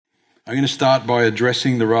I'm going to start by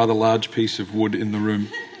addressing the rather large piece of wood in the room.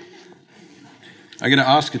 I'm going to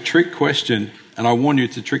ask a trick question, and I warn you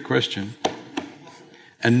it's a trick question.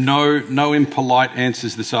 And no impolite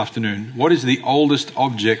answers this afternoon. What is the oldest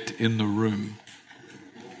object in the room?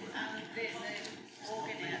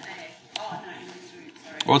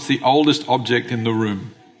 What's the oldest object in the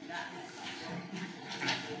room?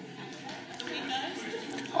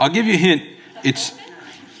 I'll give you a hint. It's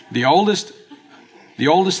the oldest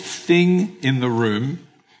thing in the room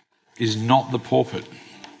is not the pulpit.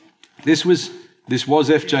 This was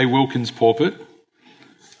F.J. Wilkins' pulpit,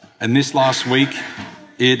 and this last week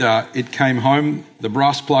it came home. The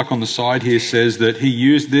brass plaque on the side here says that he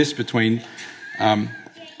used this between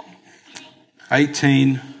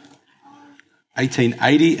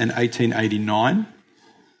 1880 and 1889.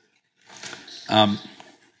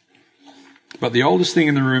 But the oldest thing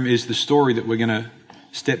in the room is the story that we're going to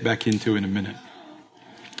step back into in a minute.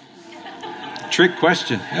 Trick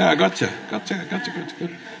question. Yeah, I got you. Good.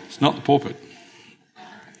 It's not the pulpit.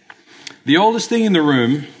 The oldest thing in the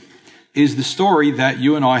room is the story that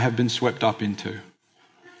you and I have been swept up into.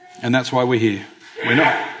 And that's why we're here.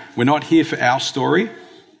 We're not here for our story.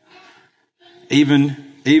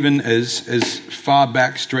 Even as far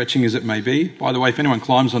back stretching as it may be. By the way, if anyone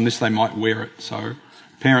climbs on this, they might wear it. So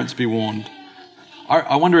parents be warned.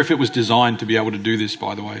 I wonder if it was designed to be able to do this,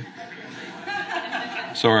 by the way.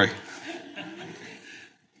 Sorry.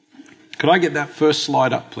 Could I get that first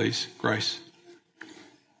slide up, please, Grace?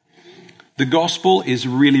 The gospel is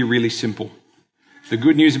really, really simple. The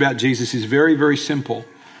good news about Jesus is very, very simple.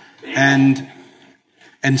 And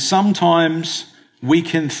sometimes we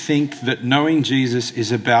can think that knowing Jesus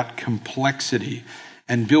is about complexity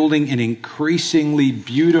and building an increasingly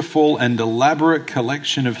beautiful and elaborate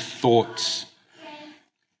collection of thoughts.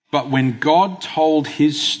 But when God told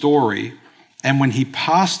his story and when he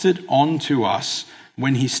passed it on to us,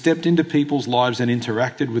 when he stepped into people's lives and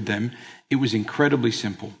interacted with them, it was incredibly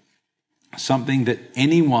simple. Something that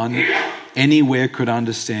anyone, anywhere could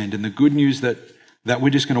understand. And the good news that we're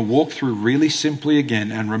just going to walk through really simply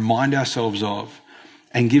again and remind ourselves of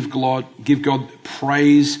and give God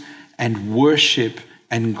praise and worship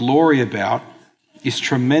and glory about is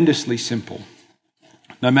tremendously simple.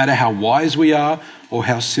 No matter how wise we are or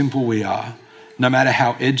how simple we are, no matter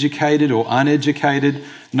how educated or uneducated,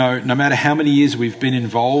 no matter how many years we've been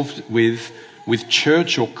involved with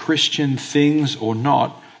church or Christian things or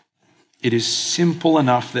not, it is simple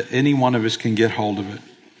enough that any one of us can get hold of it.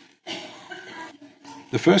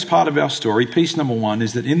 The first part of our story, piece number one,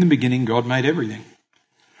 is that in the beginning God made everything.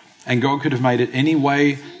 And God could have made it any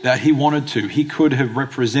way that he wanted to. He could have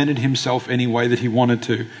represented himself any way that he wanted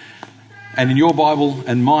to. And in your Bible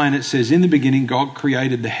and mine, it says, in the beginning, God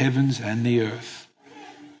created the heavens and the earth.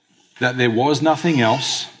 That there was nothing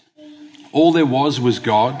else. All there was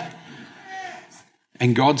God.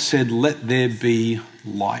 And God said, let there be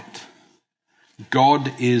light.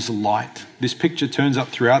 God is light. This picture turns up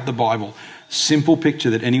throughout the Bible. Simple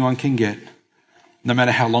picture that anyone can get. No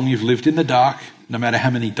matter how long you've lived in the dark, no matter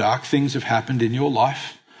how many dark things have happened in your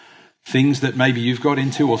life, things that maybe you've got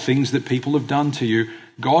into or things that people have done to you,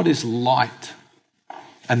 God is light,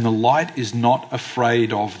 and the light is not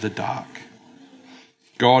afraid of the dark.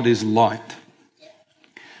 God is light.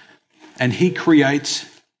 And he creates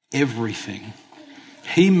everything.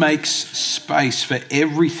 He makes space for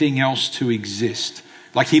everything else to exist.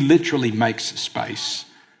 Like he literally makes space.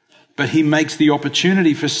 But he makes the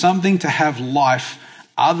opportunity for something to have life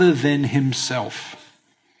other than himself.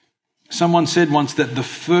 Someone said once that the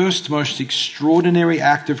first most extraordinary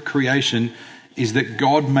act of creation is that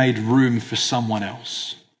God made room for someone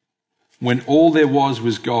else. When all there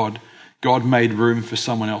was God, God made room for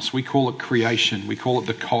someone else. We call it creation. We call it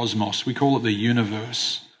the cosmos. We call it the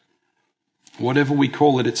universe. Whatever we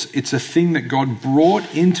call it, it's a thing that God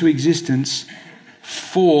brought into existence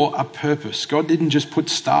for a purpose. God didn't just put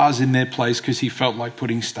stars in their place because he felt like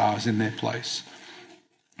putting stars in their place.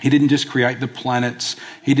 He didn't just create the planets.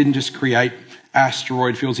 He didn't just create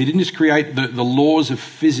asteroid fields. He didn't just create the laws of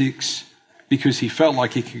physics because he felt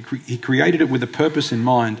like he created it with a purpose in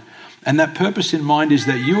mind. And that purpose in mind is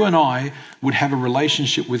that you and I would have a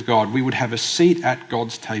relationship with God. We would have a seat at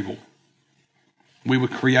God's table. We were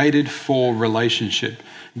created for relationship.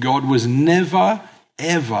 God was never,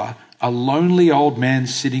 ever a lonely old man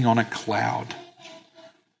sitting on a cloud.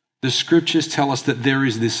 The scriptures tell us that there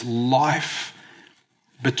is this life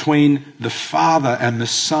between the Father and the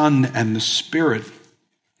Son and the Spirit,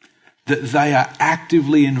 that they are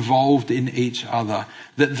actively involved in each other,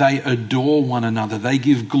 that they adore one another, they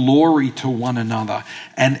give glory to one another.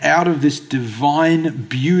 And out of this divine,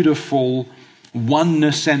 beautiful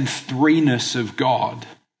oneness and threeness of God,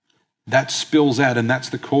 that spills out, and that's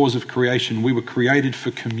the cause of creation. We were created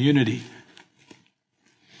for community.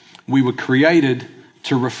 We were created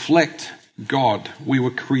to reflect God. We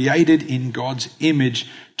were created in God's image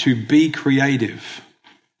to be creative,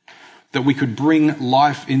 that we could bring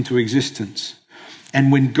life into existence.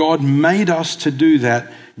 And when God made us to do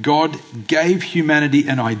that, God gave humanity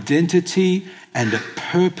an identity and a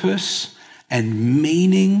purpose and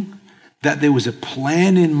meaning, that there was a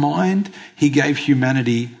plan in mind. He gave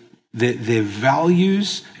humanity their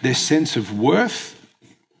values, their sense of worth.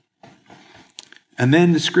 And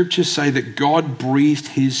then the scriptures say that God breathed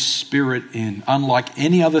his spirit in, unlike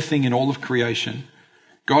any other thing in all of creation.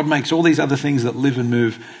 God makes all these other things that live and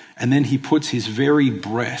move, and then he puts his very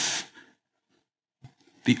breath.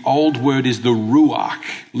 The old word is the ruach,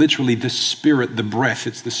 literally the spirit, the breath.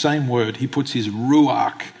 It's the same word. He puts his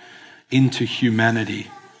ruach into humanity,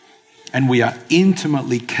 and we are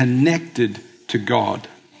intimately connected to God.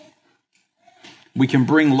 We can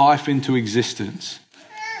bring life into existence,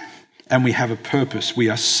 and we have a purpose. We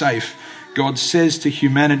are safe. God says to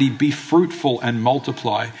humanity, be fruitful and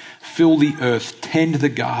multiply, fill the earth, tend the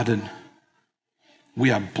garden.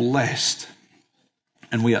 We are blessed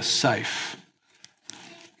and we are safe.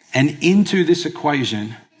 And into this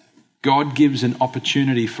equation, God gives an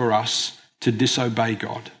opportunity for us to disobey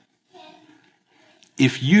God.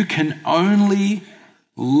 If you can only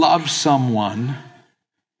love someone,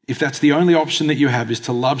 if that's the only option that you have is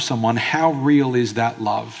to love someone, how real is that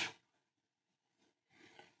love?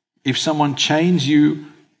 If someone chains you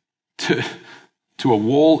to a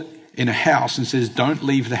wall in a house and says, don't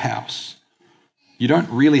leave the house, you don't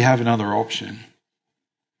really have another option.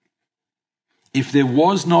 If there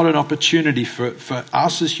was not an opportunity for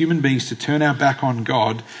us as human beings to turn our back on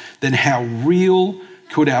God, then how real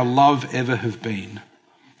could our love ever have been?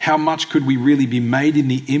 How much could we really be made in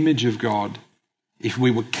the image of God if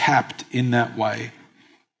we were capped in that way?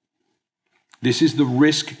 This is the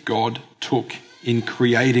risk God took in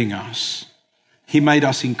creating us. He made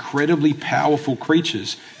us incredibly powerful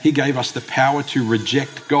creatures. He gave us the power to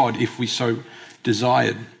reject God if we so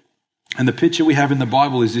desired. And the picture we have in the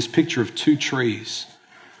Bible is this picture of two trees.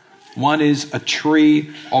 One is a tree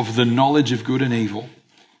of the knowledge of good and evil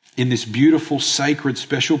in this beautiful, sacred,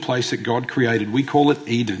 special place that God created. We call it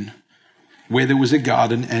Eden, where there was a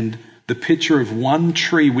garden, and the picture of one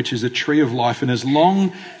tree, which is a tree of life. And as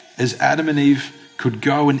long as Adam and Eve could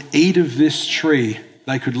go and eat of this tree,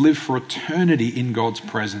 they could live for eternity in God's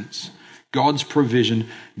presence, God's provision,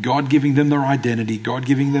 God giving them their identity, God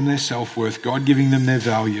giving them their self-worth, God giving them their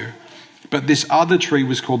value. But this other tree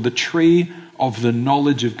was called the tree of the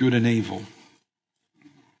knowledge of good and evil.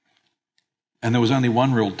 And there was only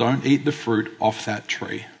one rule: don't eat the fruit off that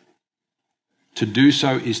tree. To do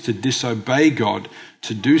so is to disobey God.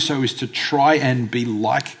 To do so is to try and be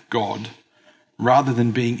like God, rather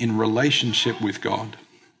than being in relationship with God.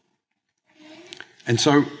 And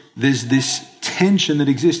so there's this tension that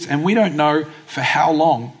exists, and we don't know for how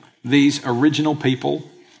long these original people,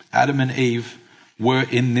 Adam and Eve, were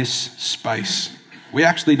in this space. We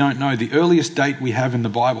actually don't know. The earliest date we have in the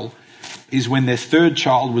Bible is when their third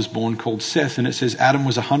child was born, called Seth, and it says Adam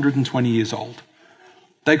was 120 years old.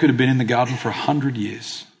 They could have been in the garden for 100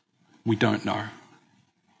 years. We don't know.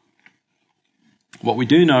 What we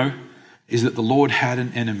do know is that the Lord had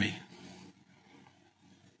an enemy.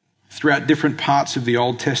 Throughout different parts of the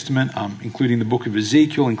Old Testament, including the book of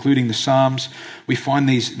Ezekiel, including the Psalms, we find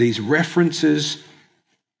these references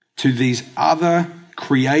to these other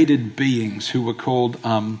created beings who were called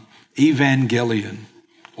evangelion,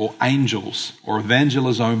 or angels, or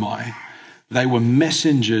evangelizomai. They were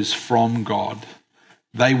messengers from God.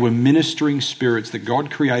 They were ministering spirits that God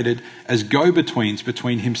created as go-betweens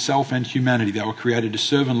between himself and humanity. They were created to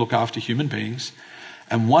serve and look after human beings.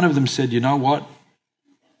 And one of them said, you know what?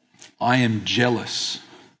 I am jealous.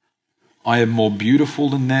 I am more beautiful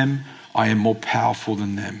than them. I am more powerful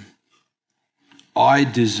than them. I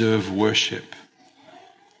deserve worship.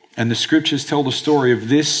 And the scriptures tell the story of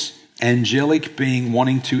this angelic being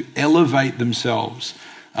wanting to elevate themselves.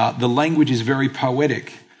 The language is very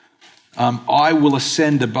poetic. I will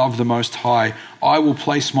ascend above the Most High. I will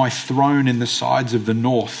place my throne in the sides of the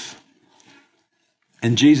north.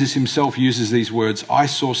 And Jesus himself uses these words, I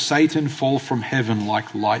saw Satan fall from heaven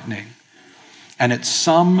like lightning. And at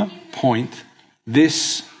some point,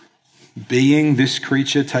 this being, this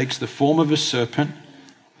creature, takes the form of a serpent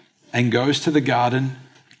and goes to the garden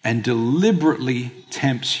and deliberately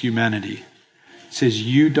tempts humanity. It says,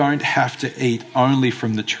 you don't have to eat only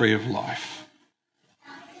from the tree of life.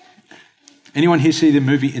 Anyone here see the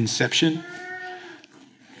movie Inception?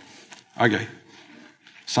 Okay,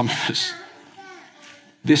 some of us.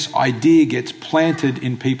 This idea gets planted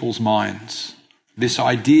in people's minds. This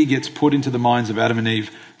idea gets put into the minds of Adam and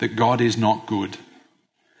Eve that God is not good.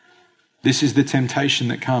 This is the temptation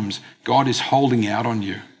that comes. God is holding out on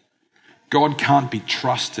you. God can't be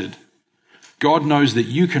trusted. God knows that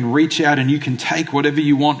you can reach out and you can take whatever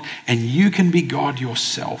you want and you can be God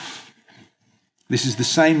yourself. This is the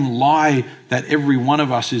same lie that every one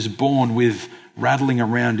of us is born with rattling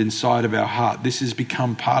around inside of our heart. This has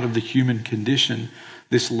become part of the human condition.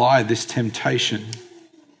 This lie, this temptation,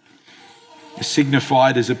 is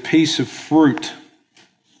signified as a piece of fruit.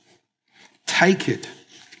 Take it,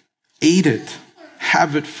 eat it,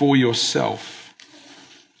 have it for yourself.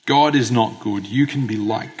 God is not good. You can be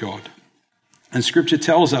like God. And Scripture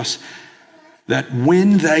tells us that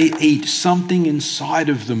when they eat, something inside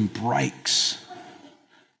of them breaks.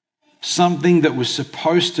 Something that was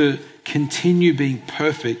supposed to continue being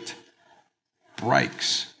perfect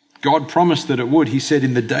breaks. God promised that it would. He said,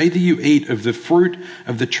 in the day that you eat of the fruit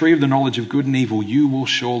of the tree of the knowledge of good and evil, you will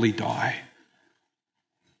surely die.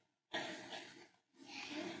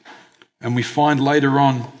 And we find later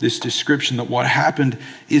on this description that what happened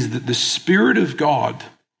is that the Spirit of God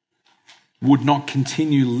would not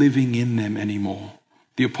continue living in them anymore.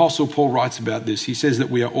 The Apostle Paul writes about this. He says that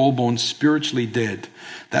we are all born spiritually dead,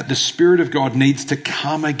 that the Spirit of God needs to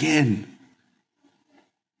come again.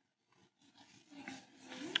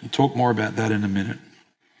 We'll talk more about that in a minute.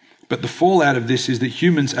 But the fallout of this is that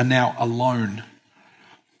humans are now alone.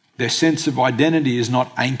 Their sense of identity is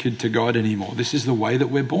not anchored to God anymore. This is the way that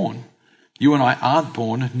we're born. You and I aren't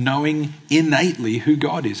born knowing innately who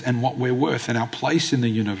God is and what we're worth and our place in the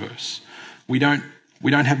universe. We don't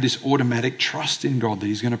have this automatic trust in God that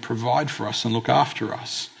He's going to provide for us and look after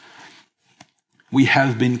us. We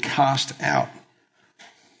have been cast out.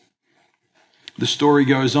 The story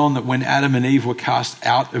goes on that when Adam and Eve were cast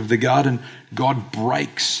out of the garden, God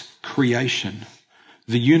breaks creation.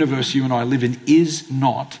 The universe you and I live in is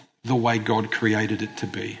not the way God created it to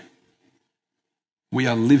be. We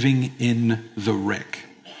are living in the wreck.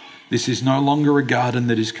 This is no longer a garden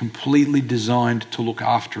that is completely designed to look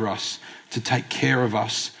after us, to take care of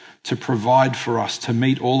us, to provide for us, to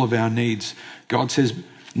meet all of our needs. God says,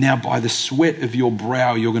 now by the sweat of your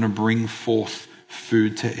brow, you're going to bring forth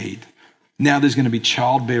food to eat. Now there's going to be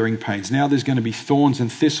childbearing pains. Now there's going to be thorns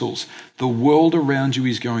and thistles. The world around you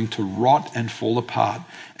is going to rot and fall apart,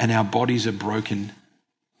 and our bodies are broken.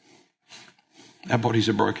 Our bodies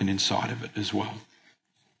are broken inside of it as well.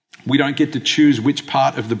 We don't get to choose which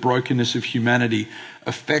part of the brokenness of humanity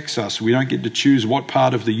affects us. We don't get to choose what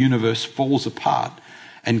part of the universe falls apart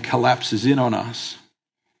and collapses in on us.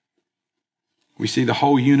 We see the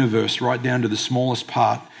whole universe, right down to the smallest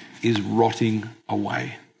part, is rotting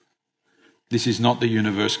away. This is not the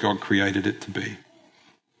universe God created it to be.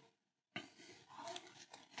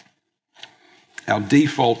 Our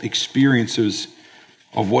default experiences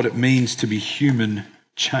of what it means to be human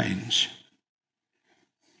change.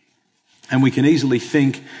 And we can easily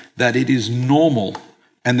think that it is normal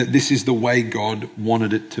and that this is the way God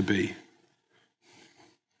wanted it to be.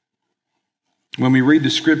 When we read the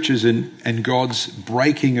scriptures and God's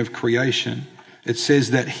breaking of creation, it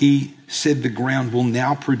says that He said the ground will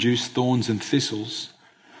now produce thorns and thistles.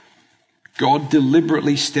 God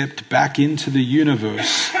deliberately stepped back into the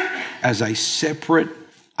universe as a separate,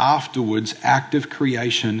 afterwards, act of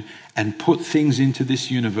creation and put things into this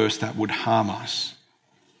universe that would harm us,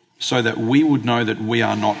 so that we would know that we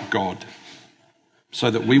are not God, so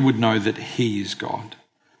that we would know that He is God,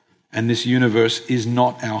 and this universe is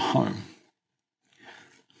not our home.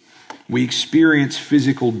 We experience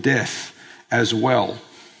physical death as well,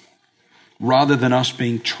 rather than us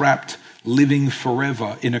being trapped, living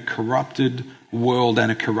forever in a corrupted world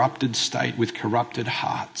and a corrupted state with corrupted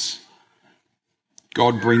hearts.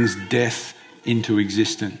 God brings death into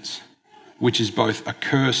existence, which is both a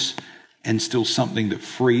curse and still something that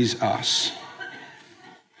frees us.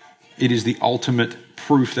 It is the ultimate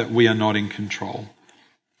proof that we are not in control.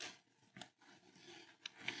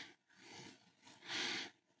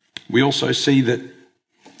 We also see that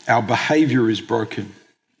our behavior is broken.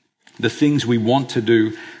 The things we want to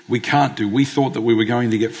do, we can't do. We thought that we were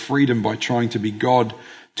going to get freedom by trying to be God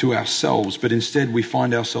to ourselves, but instead we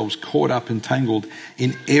find ourselves caught up and tangled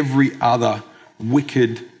in every other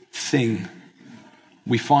wicked thing.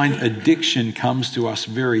 We find addiction comes to us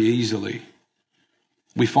very easily.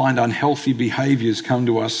 We find unhealthy behaviors come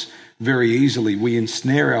to us very easily. We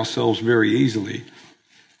ensnare ourselves very easily.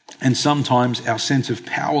 And sometimes our sense of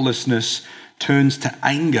powerlessness turns to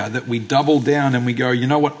anger, that we double down and we go, you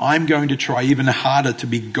know what, I'm going to try even harder to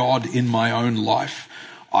be God in my own life.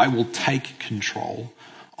 I will take control.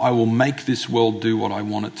 I will make this world do what I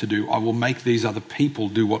want it to do. I will make these other people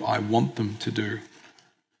do what I want them to do.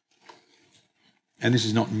 And this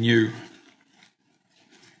is not new.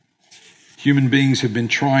 Human beings have been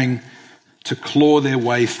trying to claw their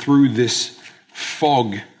way through this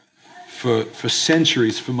fog for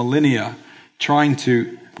centuries, for millennia, trying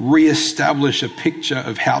to re-establish a picture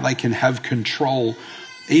of how they can have control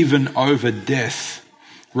even over death,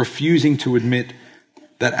 refusing to admit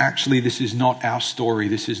that actually this is not our story,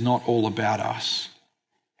 this is not all about us.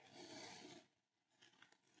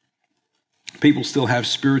 People still have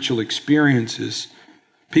spiritual experiences.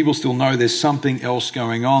 People still know there's something else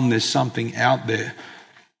going on, there's something out there.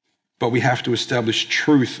 But we have to establish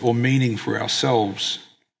truth or meaning for ourselves.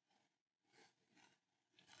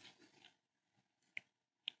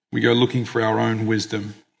 We go looking for our own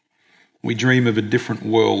wisdom. We dream of a different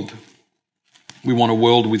world. We want a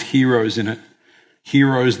world with heroes in it.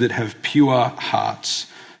 Heroes that have pure hearts.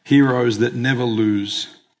 Heroes that never lose.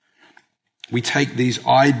 We take these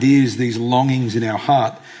ideas, these longings in our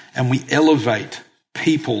heart, and we elevate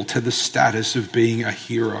people to the status of being a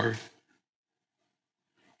hero.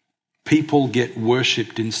 People get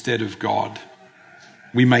worshipped instead of God.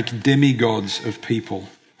 We make demigods of people.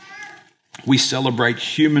 We celebrate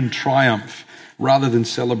human triumph rather than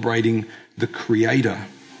celebrating the Creator.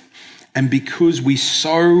 And because we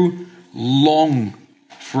so long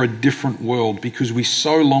for a different world, because we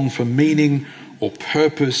so long for meaning or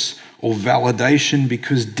purpose or validation,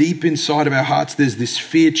 because deep inside of our hearts there's this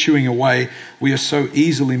fear chewing away, we are so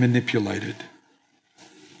easily manipulated.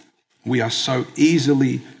 We are so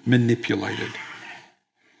easily manipulated.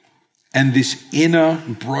 And this inner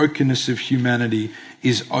brokenness of humanity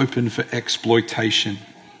is open for exploitation.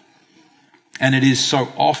 And it is so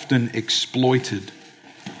often exploited.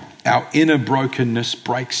 Our inner brokenness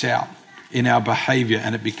breaks out in our behavior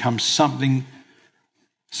and it becomes something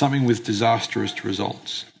with disastrous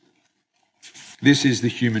results. This is the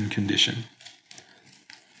human condition.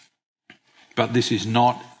 But this is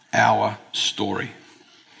not our story.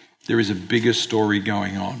 There is a bigger story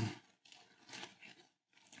going on.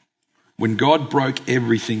 When God broke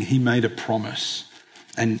everything, he made a promise.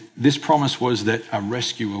 And this promise was that a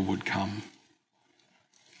rescuer would come.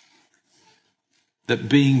 That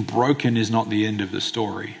being broken is not the end of the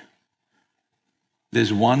story.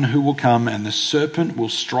 There's one who will come and the serpent will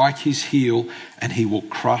strike his heel and he will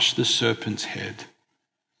crush the serpent's head.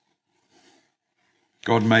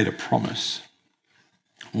 God made a promise.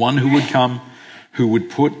 One who would come, who would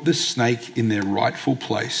put the snake in their rightful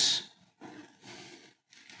place.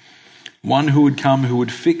 One who would come who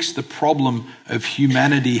would fix the problem of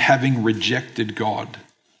humanity having rejected God.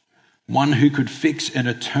 One who could fix an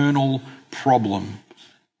eternal problem.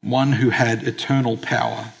 One who had eternal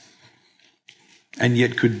power and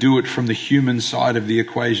yet could do it from the human side of the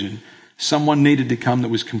equation. Someone needed to come that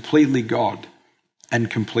was completely God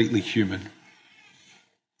and completely human.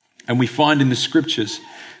 And we find in the scriptures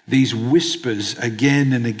these whispers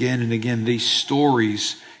again and again and again. These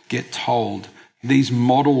stories get told. These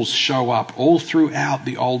models show up all throughout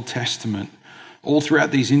the Old Testament, all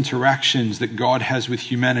throughout these interactions that God has with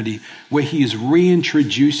humanity, where he is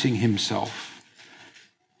reintroducing himself.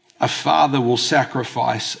 A father will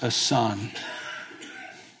sacrifice a son.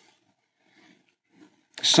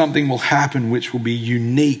 Something will happen which will be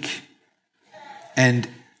unique and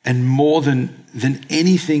more than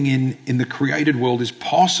anything in the created world is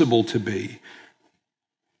possible to be.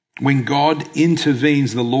 When God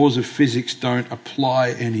intervenes, the laws of physics don't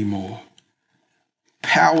apply anymore.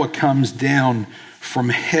 Power comes down from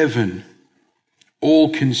heaven,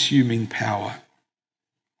 all-consuming power.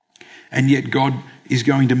 And yet God is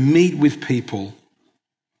going to meet with people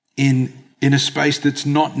in a space that's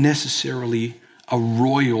not necessarily a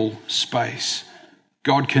royal space.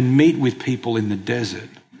 God can meet with people in the desert.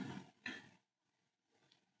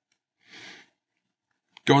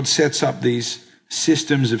 God sets up these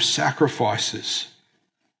systems of sacrifices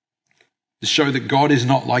to show that God is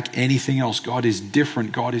not like anything else. God is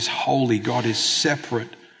different. God is holy. God is separate.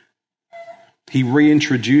 He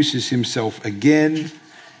reintroduces himself again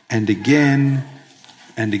and again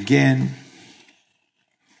and again.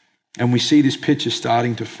 And we see this picture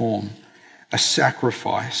starting to form. A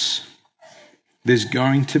sacrifice. There's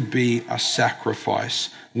going to be a sacrifice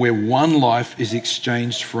where one life is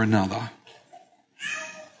exchanged for another.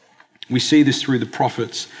 We see this through the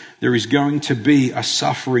prophets. There is going to be a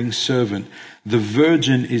suffering servant. The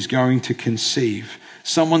virgin is going to conceive.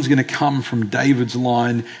 Someone's going to come from David's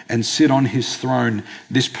line and sit on his throne.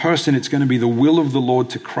 This person, it's going to be the will of the Lord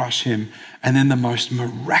to crush him. And then the most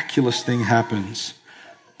miraculous thing happens.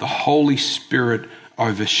 The Holy Spirit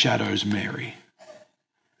overshadows Mary.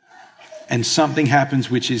 and something happens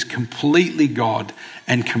which is completely God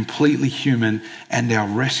and completely human, and our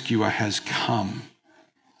rescuer has come.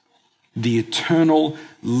 The eternal,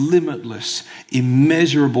 limitless,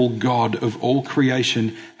 immeasurable God of all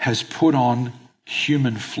creation has put on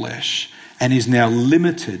human flesh and is now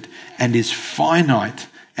limited and is finite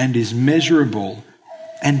and is measurable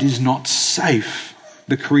and is not safe.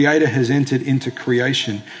 The Creator has entered into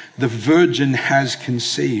creation. The Virgin has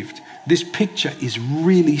conceived. This picture is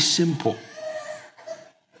really simple.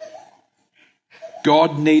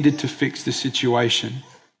 God needed to fix the situation,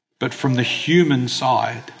 but from the human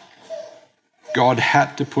side, God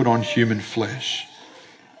had to put on human flesh.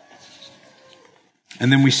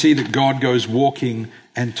 And then we see that God goes walking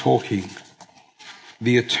and talking.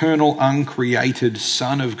 The eternal, uncreated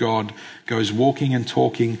Son of God goes walking and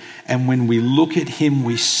talking. And when we look at him,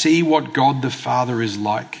 we see what God the Father is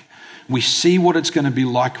like. We see what it's going to be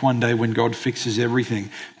like one day when God fixes everything.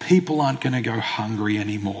 People aren't going to go hungry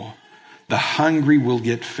anymore. The hungry will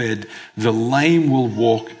get fed. The lame will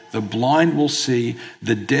walk. The blind will see.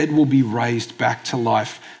 The dead will be raised back to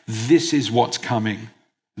life. This is what's coming.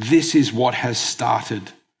 This is what has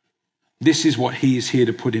started. This is what he is here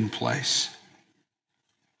to put in place.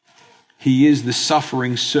 He is the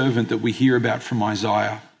suffering servant that we hear about from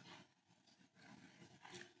Isaiah.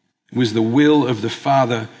 It was the will of the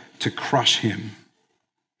Father to crush him.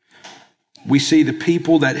 We see the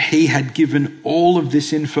people that he had given all of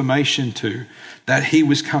this information to, that he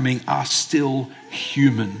was coming, are still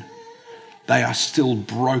human. They are still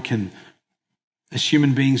broken. As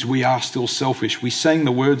human beings, we are still selfish. We sang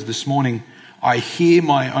the words this morning, I hear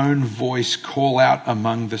my own voice call out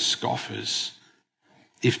among the scoffers.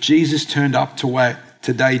 If Jesus turned up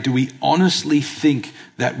today, do we honestly think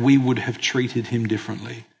that we would have treated him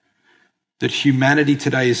differently? That humanity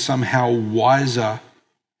today is somehow wiser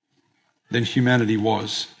than humanity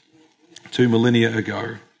was 2 millennia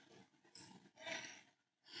ago?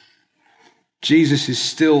 Jesus is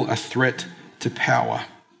still a threat to power.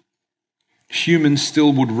 Humans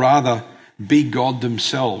still would rather be God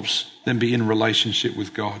themselves than be in relationship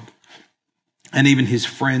with God. And even his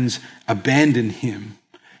friends abandon him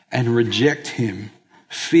and reject him.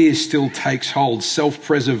 Fear still takes hold.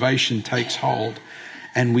 Self-preservation takes hold.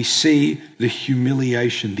 And we see the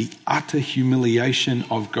humiliation, the utter humiliation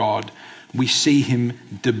of God. We see him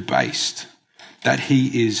debased, that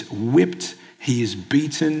he is whipped, he is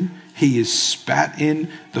beaten, he is spat in.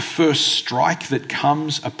 The first strike that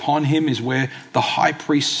comes upon him is where the high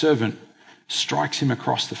priest's servant strikes him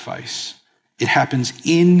across the face. It happens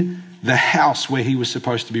in the house where he was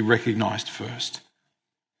supposed to be recognized first.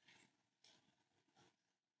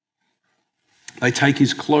 They take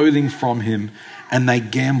his clothing from him and they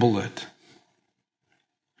gamble it.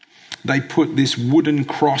 They put this wooden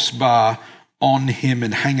crossbar on him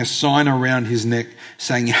and hang a sign around his neck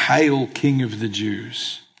saying, Hail, King of the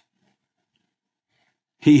Jews.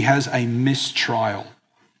 He has a mistrial.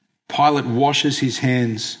 Pilate washes his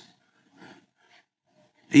hands.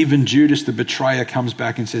 Even Judas the betrayer comes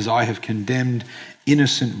back and says, I have condemned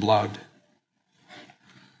innocent blood.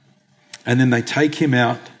 And then they take him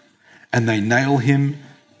out and they nail him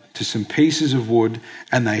to some pieces of wood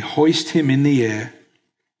and they hoist him in the air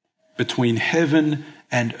between heaven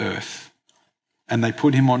and earth. And they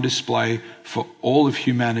put him on display for all of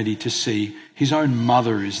humanity to see. His own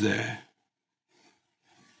mother is there.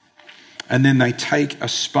 And then they take a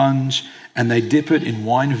sponge and they dip it in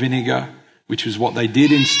wine vinegar, which was what they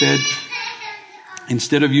did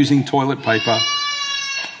instead of using toilet paper.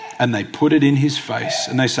 And they put it in his face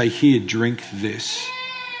and they say, here, drink this.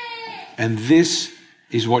 And this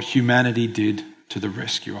is what humanity did to the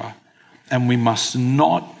rescuer. And we must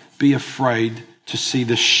not be afraid to see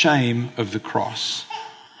the shame of the cross.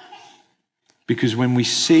 Because when we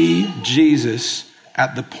see Jesus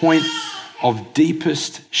at the point of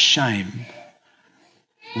deepest shame,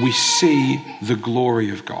 we see the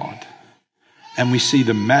glory of God. And we see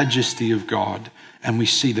the majesty of God. And we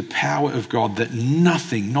see the power of God, that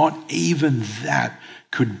nothing, not even that,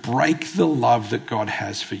 could break the love that God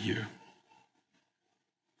has for you.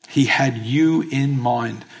 He had you in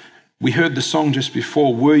mind. We heard the song just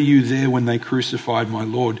before, were you there when they crucified my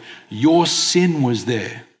Lord? Your sin was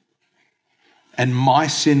there. And my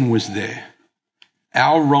sin was there.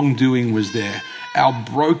 Our wrongdoing was there. Our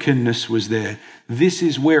brokenness was there. This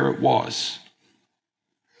is where it was.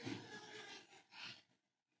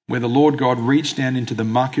 Where the Lord God reached down into the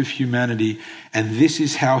muck of humanity, and this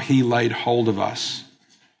is how he laid hold of us.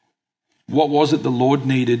 What was it the Lord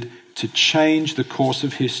needed to change the course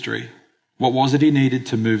of history? What was it he needed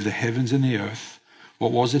to move the heavens and the earth?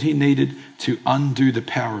 What was it he needed to undo the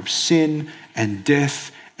power of sin and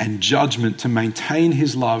death and judgment to maintain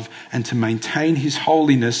his love and to maintain his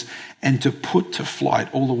holiness and to put to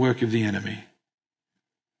flight all the work of the enemy.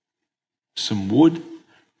 Some wood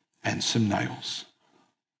and some nails.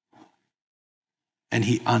 And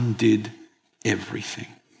he undid everything.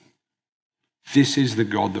 This is the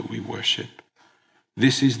God that we worship.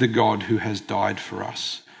 This is the God who has died for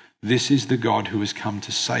us. This is the God who has come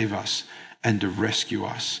to save us and to rescue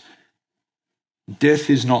us. Death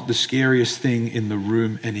is not the scariest thing in the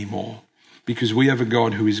room anymore because we have a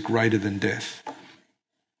God who is greater than death.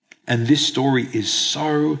 And this story is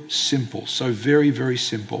so simple, so very, very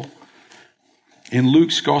simple. In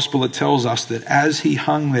Luke's gospel, it tells us that as he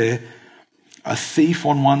hung there, a thief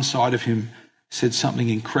on one side of him said something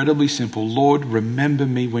incredibly simple. Lord, remember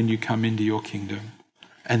me when you come into your kingdom.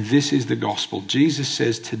 And this is the gospel. Jesus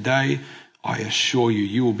says, today, I assure you,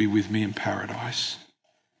 you will be with me in paradise.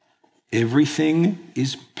 Everything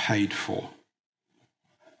is paid for.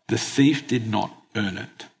 The thief did not earn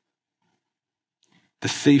it. The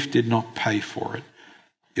thief did not pay for it.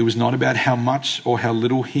 It was not about how much or how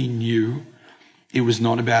little he knew. It was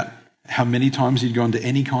not about how many times he'd gone to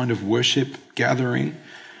any kind of worship gathering.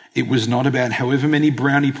 It was not about however many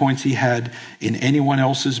brownie points he had in anyone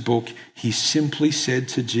else's book. He simply said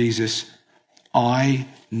to Jesus, I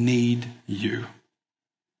need you.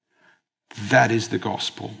 That is the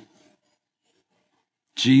gospel.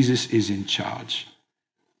 Jesus is in charge,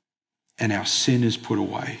 and our sin is put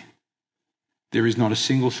away. There is not a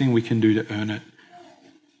single thing we can do to earn it.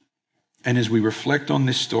 And as we reflect on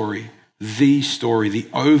this story, the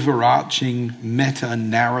overarching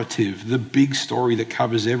meta-narrative, the big story that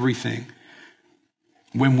covers everything,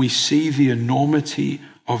 when we see the enormity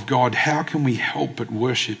of God, how can we help but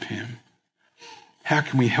worship him? How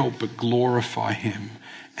can we help but glorify him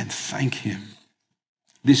and thank him?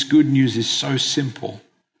 This good news is so simple.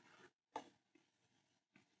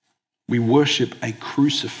 We worship a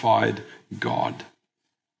crucified God.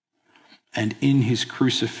 And in his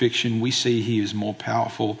crucifixion, we see he is more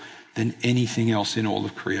powerful than anything else in all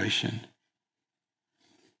of creation.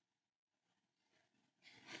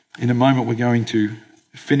 In a moment, we're going to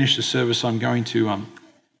finish the service. I'm going to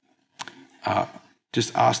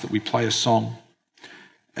just ask that we play a song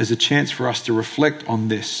as a chance for us to reflect on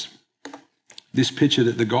this picture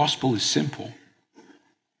that the gospel is simple.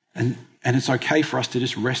 And it's okay for us to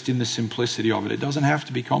just rest in the simplicity of it. It doesn't have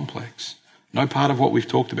to be complex. No part of what we've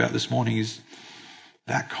talked about this morning is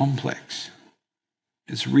that complex.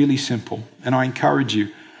 It's really simple. And I encourage you,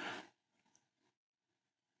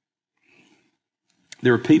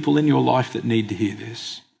 there are people in your life that need to hear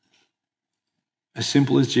this. As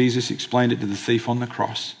simple as Jesus explained it to the thief on the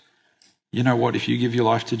cross. You know what? If you give your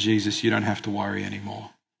life to Jesus, you don't have to worry anymore.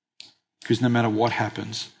 Because no matter what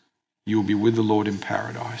happens, you will be with the Lord in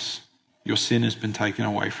paradise. Your sin has been taken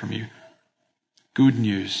away from you. Good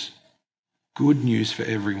news. Good news for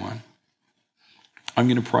everyone. I'm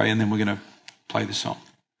going to pray and then we're going to play the song.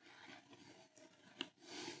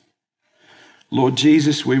 Lord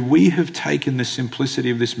Jesus, where we have taken the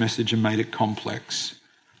simplicity of this message and made it complex,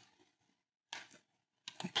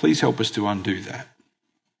 please help us to undo that.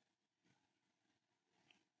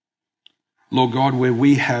 Lord God, where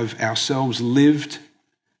we have ourselves lived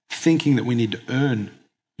thinking that we need to earn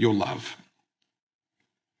your love,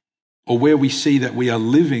 or where we see that we are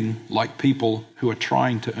living like people who are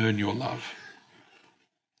trying to earn your love.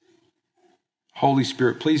 Holy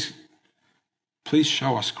Spirit, please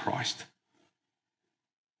show us Christ.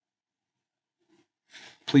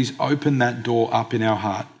 Please open that door up in our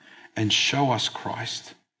heart and show us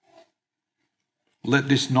Christ. Let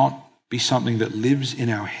this not be something that lives in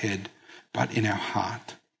our head, but in our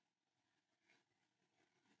heart.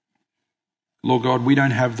 Lord God, we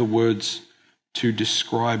don't have the words to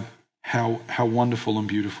describe how wonderful and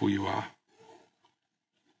beautiful you are.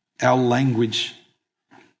 Our language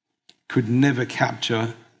could never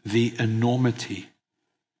capture the enormity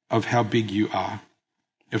of how big you are,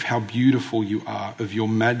 of how beautiful you are, of your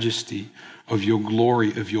majesty, of your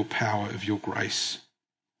glory, of your power, of your grace.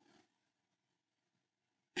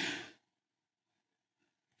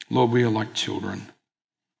 Lord, we are like children.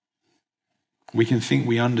 We can think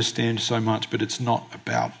we understand so much, but it's not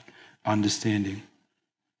about understanding.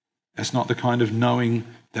 That's not the kind of knowing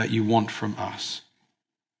that you want from us.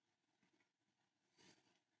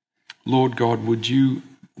 Lord God, would you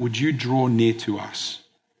draw near to us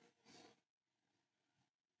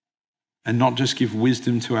and not just give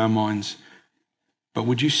wisdom to our minds, but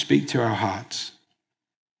would you speak to our hearts?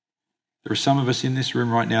 There are some of us in this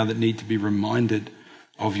room right now that need to be reminded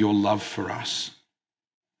of your love for us,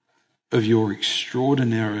 of your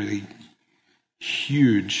extraordinarily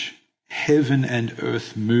huge, heaven and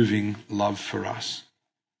earth moving love for us.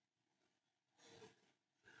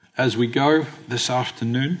 As we go this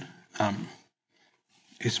afternoon,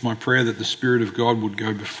 it's my prayer that the Spirit of God would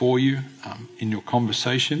go before you in your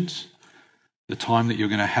conversations, the time that you're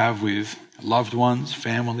going to have with loved ones,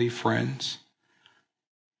 family, friends.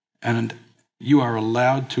 And you are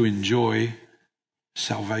allowed to enjoy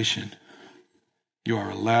salvation. You are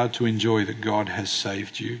allowed to enjoy that God has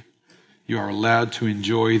saved you. You are allowed to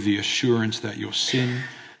enjoy the assurance that your sin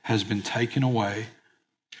has been taken away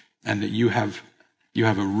and that you have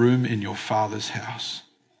a room in your Father's house.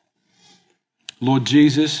 Lord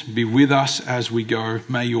Jesus, be with us as we go.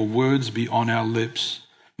 May your words be on our lips.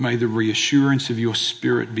 May the reassurance of your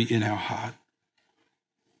Spirit be in our heart.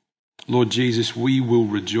 Lord Jesus, we will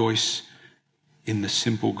rejoice in the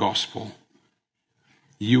simple gospel.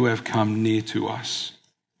 You have come near to us.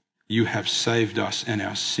 You have saved us, and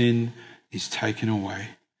our sin is taken away.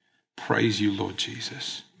 Praise you, Lord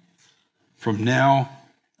Jesus. From now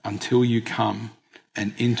until you come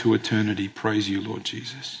and into eternity, praise you, Lord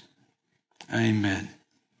Jesus. Amen.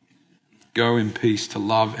 Go in peace to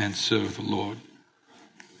love and serve the Lord.